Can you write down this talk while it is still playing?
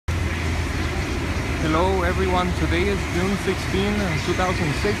Hello everyone, today is June 16,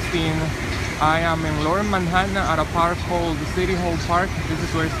 2016. I am in Lower Manhattan at a park called City Hall Park. This is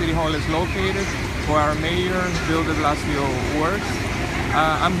where City Hall is located, where our mayor, Bill de Blasio, works.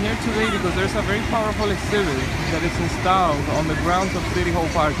 I'm here today because there's a very powerful exhibit that is installed on the grounds of City Hall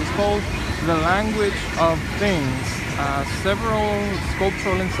Park. It's called The Language of Things. Several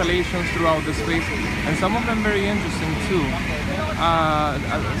sculptural installations throughout the space, and some of them very interesting too.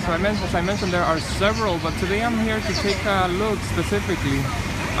 As I mentioned, there are several, but today I'm here to take a look specifically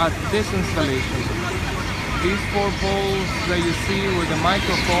at this installation. These four poles that you see with the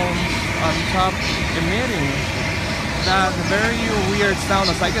microphones on top emitting that very weird sound.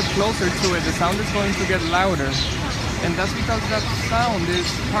 As I get closer to it, the sound is going to get louder. And that's because that sound is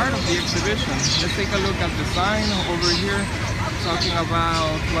part of the exhibition. Let's take a look at the sign over here, talking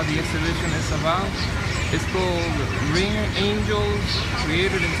about what the exhibition is about. It's called Ring Angels,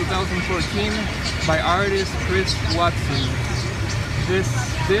 created in 2014 by artist Chris Watson. This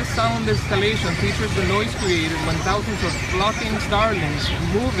sound installation features the noise created when thousands of flocking starlings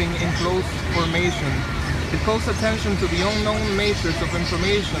moving in close formation. It calls attention to the unknown matrix of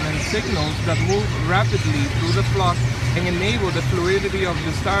information and signals that move rapidly through the flock and enable the fluidity of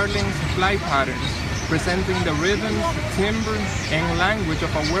the starlings' flight patterns, presenting the rhythm, timbre, and language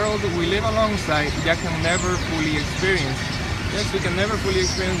of a world we live alongside yet can never fully experience. Yes, we can never fully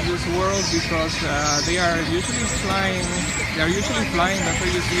experience this world because they are usually flying. That's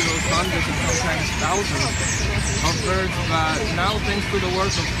why you see those hundreds and sometimes thousands of birds. But now, thanks to the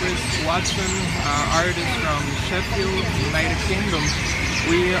work of Chris Watson, artist from Sheffield, United Kingdom,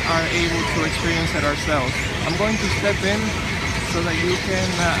 we are able to experience it ourselves. I'm going to step in so that you can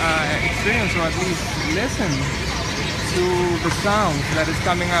experience, or at least listen to the sound that is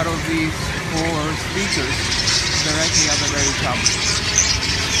coming out of these four speakers directly at the very top.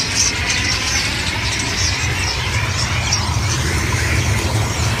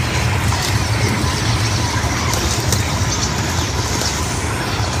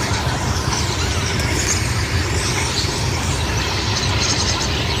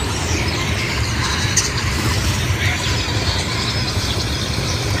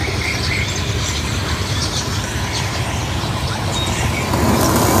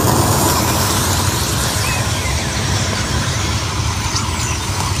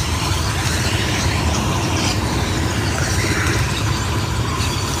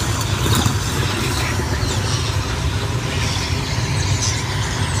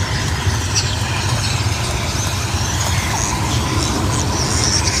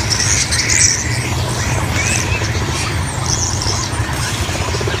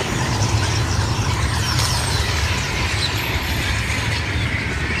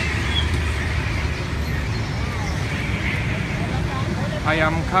 I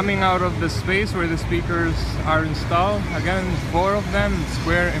am coming out of the space where the speakers are installed. Again, four of them,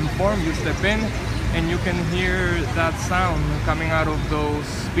 square in form. You step in and you can hear that sound coming out of those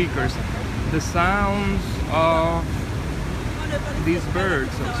speakers. The sounds of these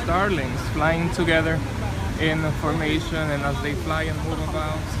birds, of starlings, flying together in formation, and as they fly and move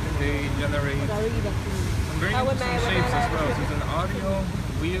about, they generate some very interesting shapes as well. So it's an audio.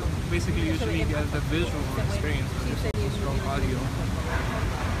 We basically usually get the visual experience, but there's strong audio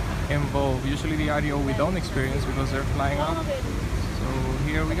involved. Usually the audio we don't experience because they're flying up. So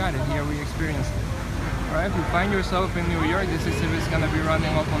here we got it, here we experienced it. Alright, if you find yourself in New York, this exhibit is going to be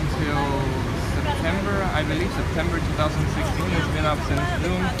running up until September, I believe September 2016. It's been up since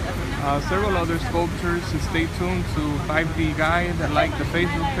June. Several other sculptures, so stay tuned to 5D Guide, like the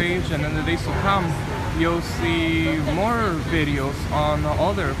Facebook page, and in the days to come you'll see more videos on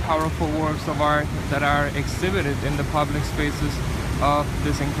other powerful works of art that are exhibited in the public spaces of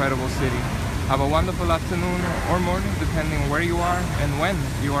this incredible city. Have a wonderful afternoon or morning, depending where you are and when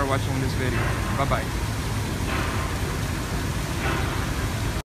you are watching this video. Bye bye.